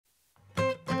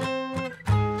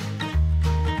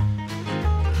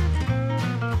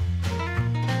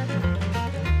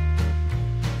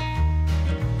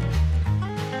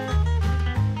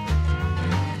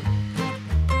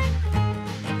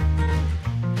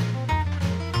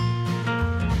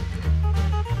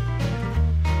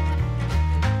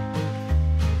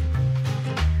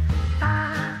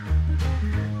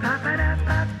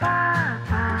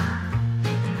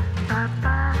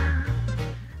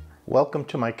welcome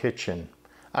to my kitchen.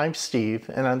 I'm Steve,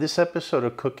 and on this episode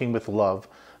of Cooking with Love,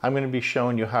 I'm going to be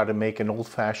showing you how to make an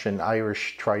old-fashioned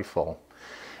Irish trifle.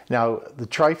 Now, the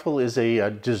trifle is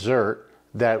a dessert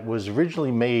that was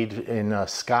originally made in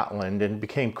Scotland and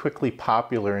became quickly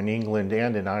popular in England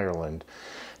and in Ireland.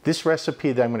 This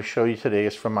recipe that I'm going to show you today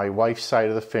is from my wife's side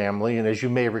of the family, and as you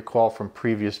may recall from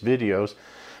previous videos,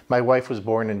 my wife was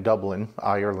born in Dublin,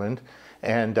 Ireland,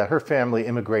 and her family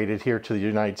immigrated here to the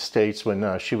United States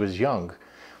when she was young.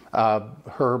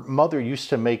 Her mother used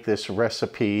to make this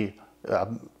recipe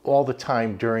all the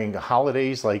time during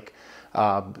holidays like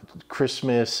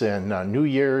Christmas and New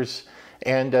Year's,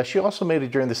 and she also made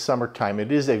it during the summertime.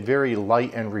 It is a very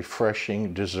light and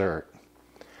refreshing dessert.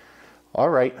 All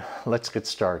right, let's get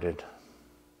started.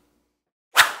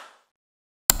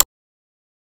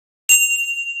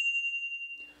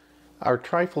 Our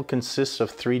trifle consists of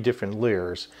 3 different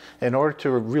layers. In order to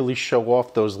really show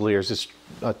off those layers, it's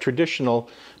traditional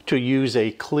to use a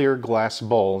clear glass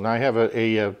bowl. Now I have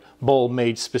a bowl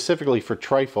made specifically for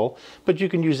trifle, but you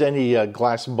can use any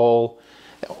glass bowl,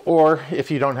 or if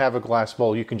you don't have a glass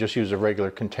bowl, you can just use a regular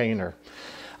container.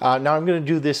 Now I'm going to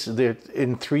do this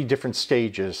in 3 different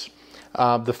stages.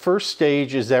 The first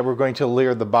stage is that we're going to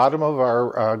layer the bottom of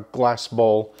our glass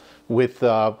bowl with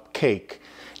cake.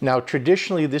 Now,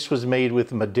 traditionally, this was made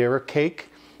with Madeira cake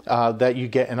that you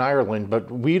get in Ireland,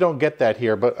 but we don't get that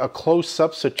here. But a close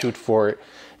substitute for it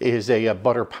is a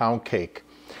butter pound cake.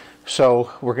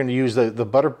 So we're going to use the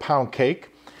butter pound cake,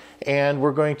 and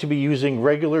we're going to be using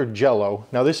regular Jell-O.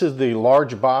 Now, this is the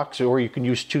large box, or you can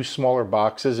use 2 smaller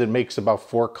boxes. It makes about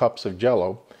 4 cups of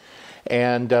Jell-O.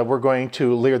 And we're going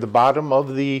to layer the bottom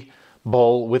of the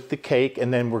bowl with the cake,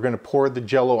 and then we're going to pour the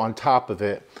Jell-O on top of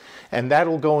it. And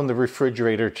that'll go in the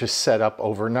refrigerator to set up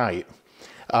overnight.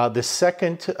 The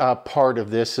second part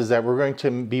of this is that we're going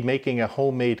to be making a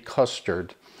homemade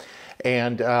custard.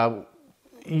 And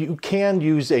you can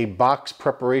use a box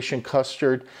preparation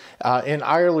custard. In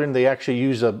Ireland, they actually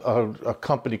use a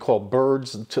company called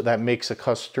Birds that makes a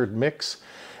custard mix.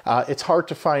 It's hard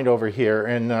to find over here,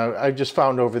 and I just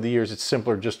found over the years it's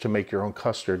simpler just to make your own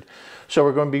custard. So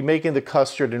we're going to be making the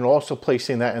custard and also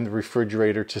placing that in the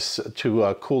refrigerator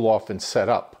to cool off and set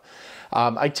up.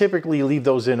 I typically leave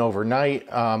those in overnight.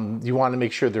 You want to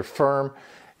make sure they're firm.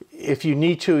 If you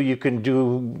need to, you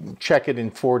can check it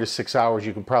in 4 to 6 hours.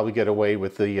 You can probably get away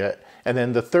with the, and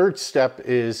then the third step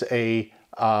is a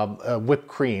whipped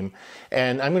cream,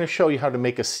 and I'm going to show you how to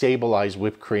make a stabilized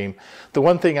whipped cream. The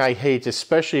one thing I hate,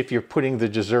 especially if you're putting the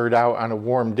dessert out on a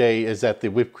warm day, is that the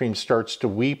whipped cream starts to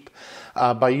weep.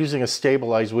 By using a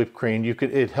stabilized whipped cream,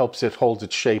 it helps it hold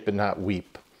its shape and not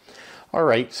weep. All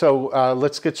right, so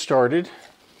let's get started.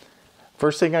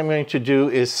 First thing I'm going to do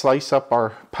is slice up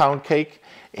our pound cake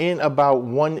in about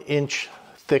 1-inch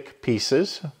thick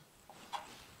pieces.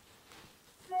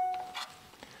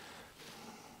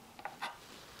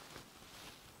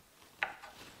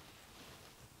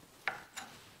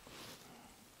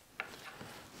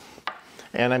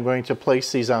 And I'm going to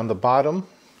place these on the bottom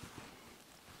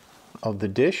of the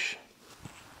dish.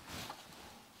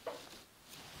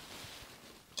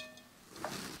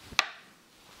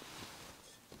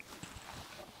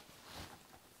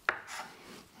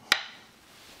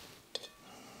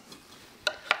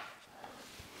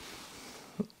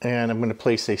 And I'm going to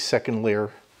place a second layer.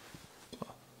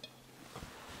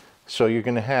 So you're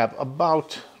going to have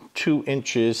about 2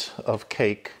 inches of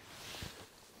cake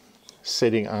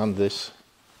sitting on this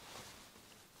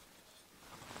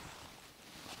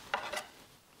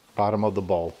bottom of the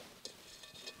bowl.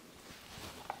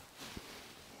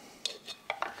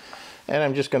 And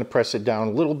I'm just going to press it down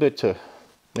a little bit to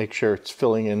make sure it's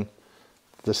filling in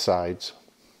the sides.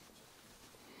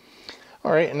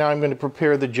 All right, and now I'm going to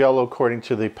prepare the Jell-O according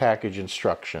to the package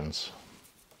instructions.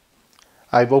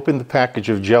 I've opened the package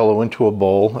of Jell-O into a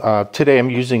bowl. Today I'm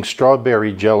using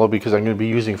strawberry Jell-O because I'm going to be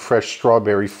using fresh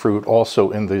strawberry fruit also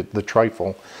in the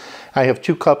trifle. I have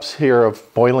 2 cups here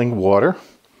of boiling water.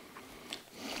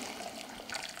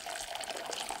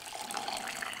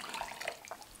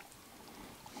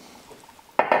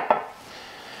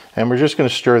 And we're just going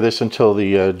to stir this until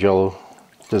the Jell-O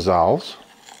dissolves.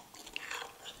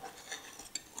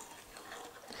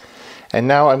 And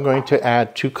now I'm going to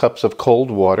add 2 cups of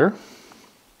cold water.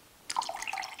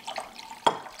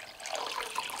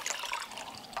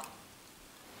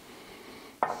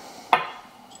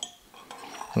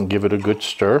 And give it a good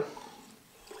stir.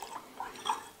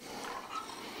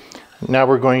 Now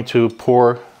we're going to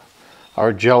pour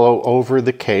our Jell-O over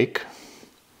the cake.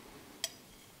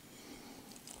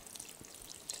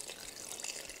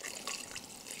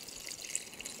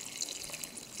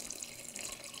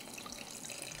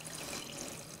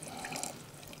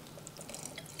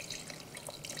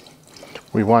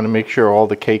 We want to make sure all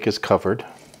the cake is covered.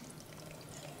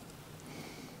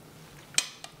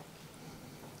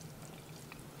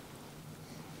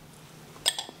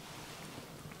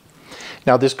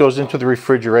 Now this goes into the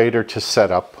refrigerator to set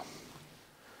up.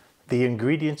 The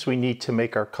ingredients we need to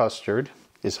make our custard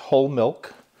is whole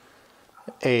milk,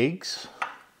 eggs,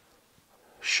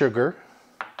 sugar,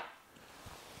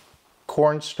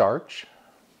 cornstarch,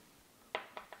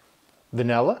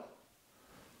 vanilla,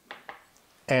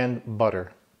 and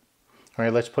butter. All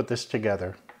right, let's put this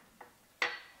together.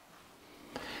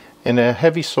 In a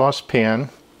heavy saucepan,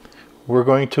 we're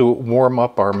going to warm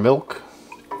up our milk,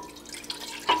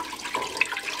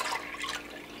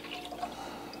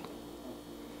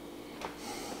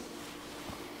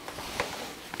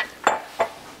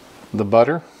 the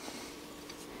butter,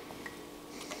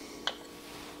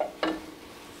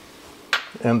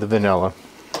 and the vanilla.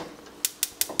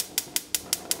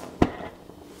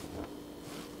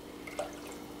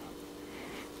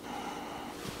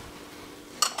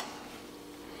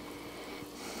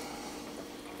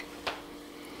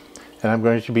 And I'm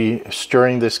going to be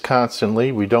stirring this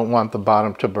constantly. We don't want the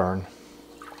bottom to burn.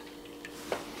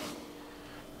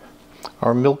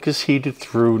 Our milk is heated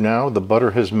through now. The butter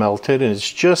has melted and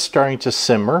it's just starting to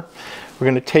simmer. We're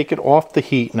going to take it off the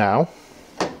heat now.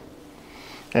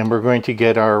 And we're going to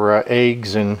get our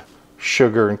eggs and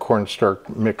sugar and cornstarch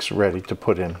mix ready to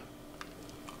put in.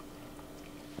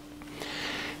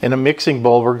 In a mixing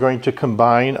bowl, we're going to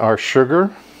combine our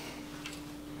sugar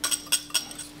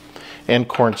and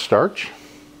cornstarch.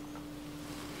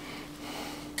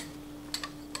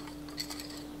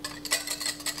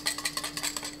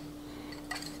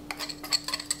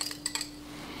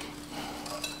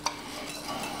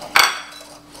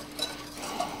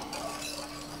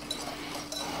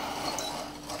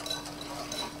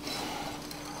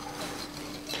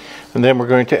 And then we're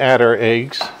going to add our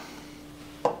eggs.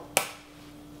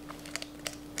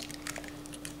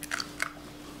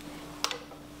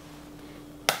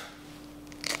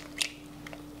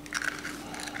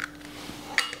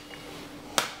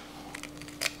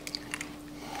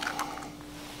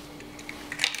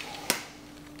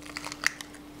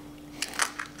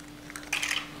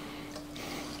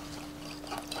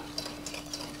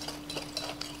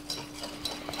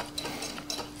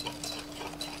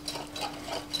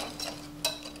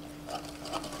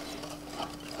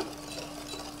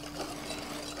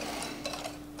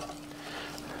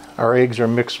 Our eggs are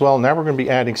mixed well. Now we're going to be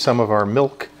adding some of our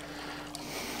milk,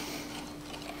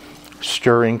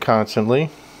 stirring constantly.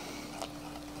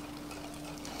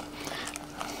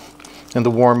 And the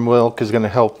warm milk is going to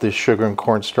help the sugar and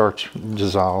cornstarch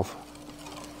dissolve.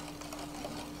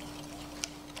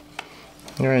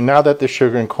 All right, now that the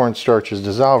sugar and cornstarch is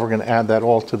dissolved, we're going to add that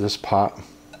all to this pot.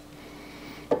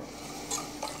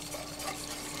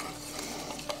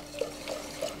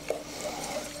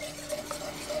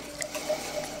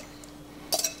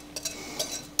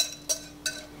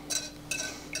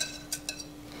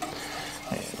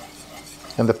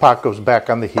 And the pot goes back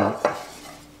on the heat.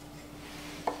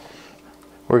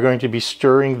 We're going to be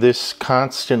stirring this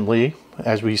constantly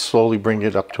as we slowly bring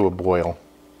it up to a boil.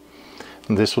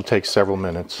 And this will take several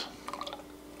minutes.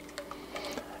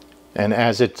 And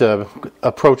as it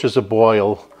approaches a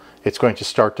boil, it's going to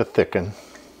start to thicken.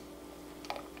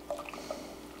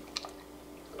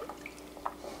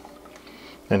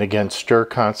 And again, stir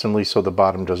constantly so the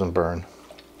bottom doesn't burn.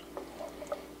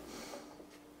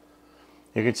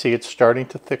 You can see it's starting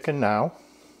to thicken now.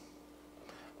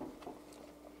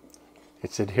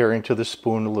 It's adhering to the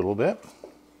spoon a little bit.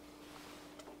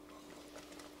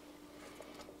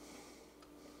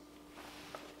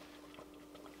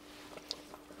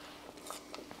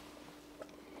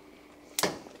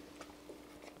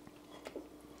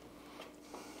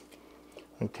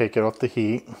 And take it off the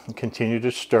heat and continue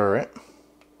to stir it.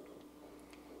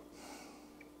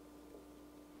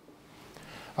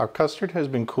 Our custard has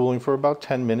been cooling for about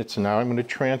 10 minutes now. I'm going to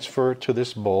transfer it to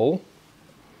this bowl.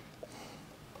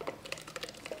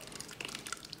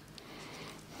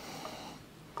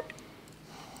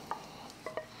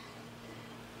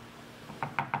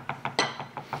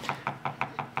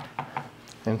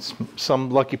 And some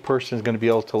lucky person is going to be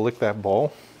able to lick that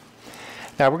bowl.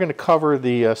 Now we're going to cover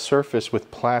the surface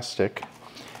with plastic,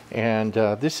 and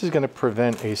this is going to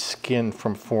prevent a skin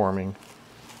from forming.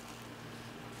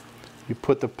 You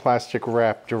put the plastic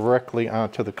wrap directly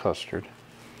onto the custard.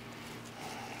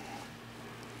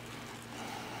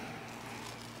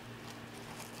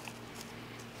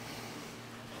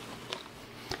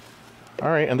 All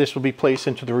right, and this will be placed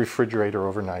into the refrigerator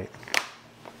overnight.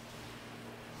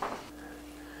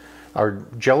 Our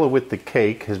Jello with the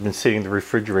cake has been sitting in the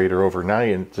refrigerator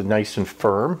overnight and it's nice and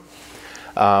firm.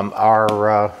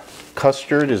 Our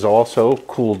custard is also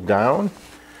cooled down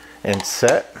and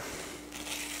set.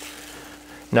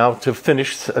 Now to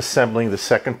finish assembling the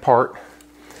second part,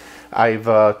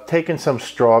 I've taken some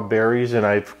strawberries and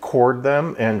I've cored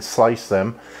them and sliced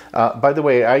them. By the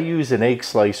way, I use an egg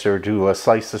slicer to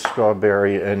slice the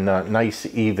strawberry in nice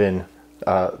even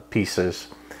pieces.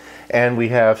 And we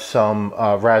have some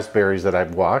raspberries that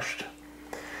I've washed.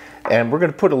 And we're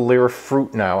going to put a layer of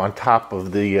fruit now on top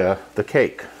of the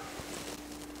cake.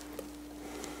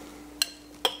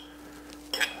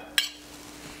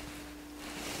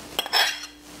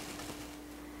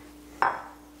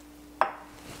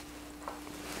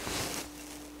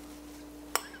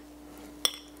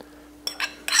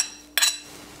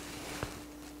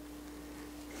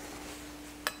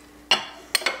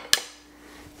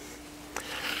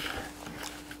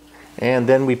 And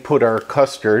then we put our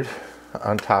custard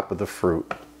on top of the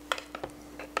fruit.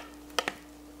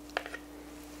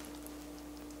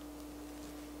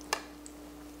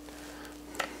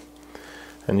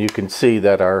 And you can see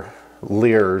that our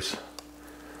layers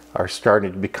are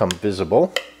starting to become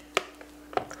visible.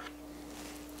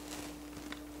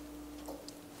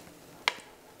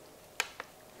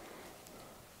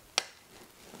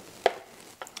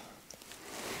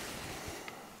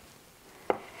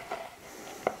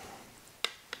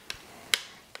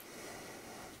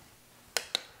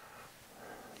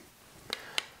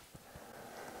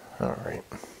 All right,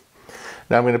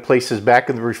 now I'm going to place this back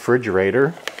in the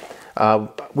refrigerator.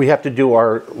 We have to do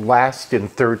our last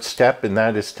and third step, and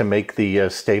that is to make the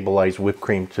stabilized whipped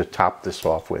cream to top this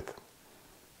off with.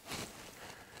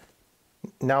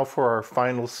 Now for our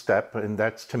final step, and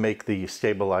that's to make the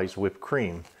stabilized whipped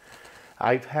cream.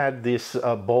 I've had this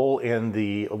bowl and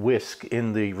the whisk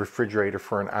in the refrigerator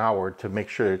for an hour to make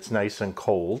sure it's nice and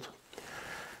cold.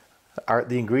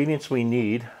 The ingredients we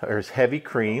need are heavy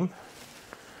cream,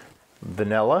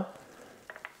 vanilla,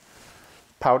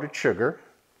 powdered sugar,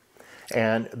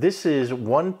 and this is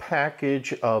 1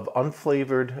 package of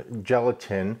unflavored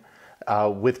gelatin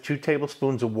with 2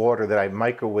 tablespoons of water that I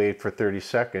microwaved for 30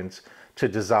 seconds to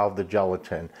dissolve the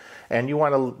gelatin. And you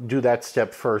want to do that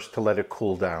step first to let it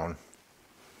cool down.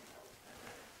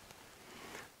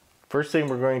 First thing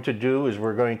we're going to do is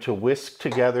we're going to whisk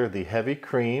together the heavy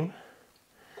cream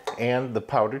and the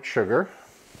powdered sugar.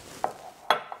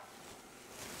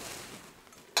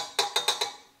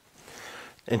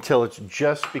 Until it's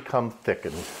just become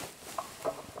thickened.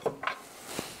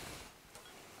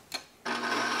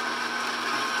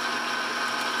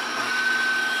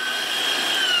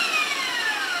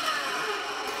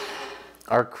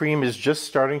 Our cream is just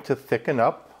starting to thicken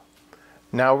up.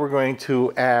 Now we're going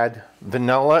to add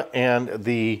vanilla and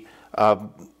the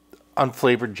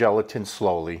unflavored gelatin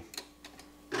slowly.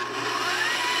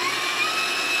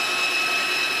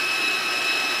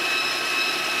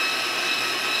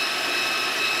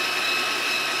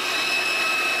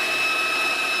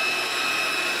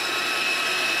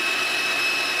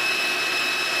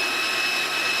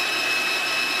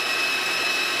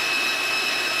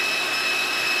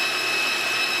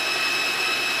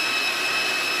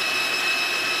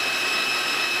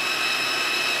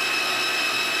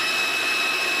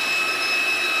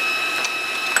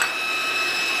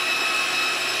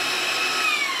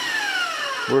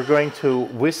 We're going to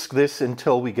whisk this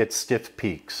until we get stiff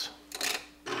peaks.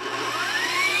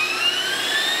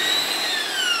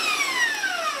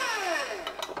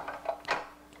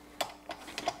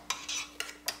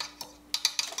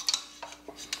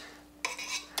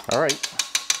 All right,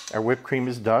 our whipped cream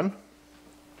is done.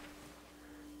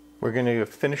 We're going to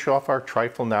finish off our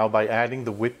trifle now by adding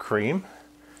the whipped cream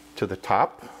to the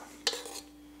top.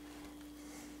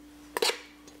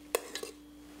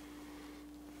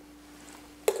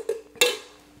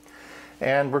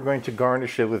 And we're going to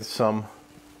garnish it with some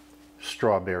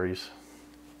strawberries.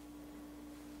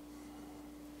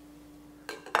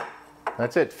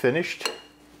 That's it, finished.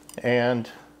 And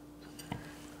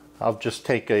I'll just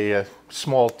take a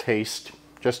small taste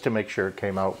just to make sure it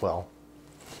came out well.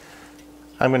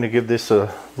 I'm going to give this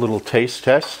a little taste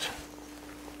test.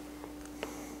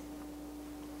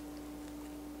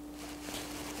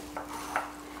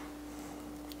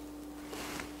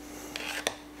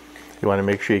 You want to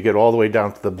make sure you get all the way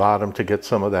down to the bottom to get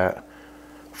some of that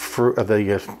fruit of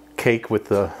the cake with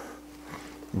the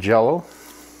Jello.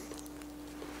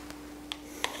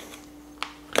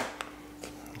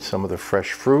 Some of the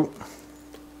fresh fruit.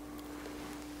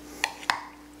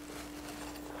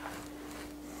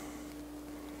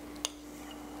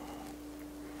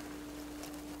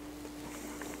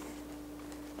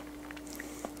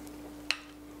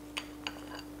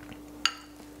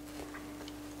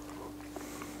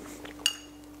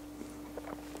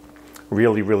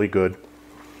 Really, really good.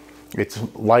 It's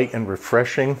light and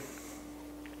refreshing,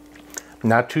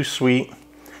 not too sweet.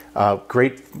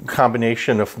 Great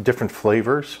combination of different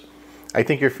flavors. I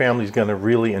think your family's going to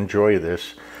really enjoy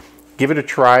this. Give it a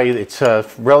try. It's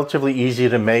relatively easy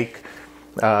to make.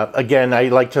 Again, I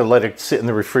like to let it sit in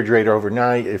the refrigerator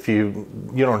overnight. If you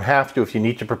don't have to, if you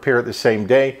need to prepare it the same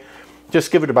day,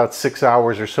 just give it about 6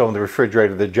 hours or so in the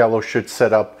refrigerator. The Jell-O should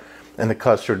set up and the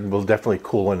custard will definitely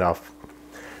cool enough.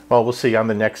 Well, we'll see you on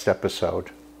the next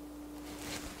episode.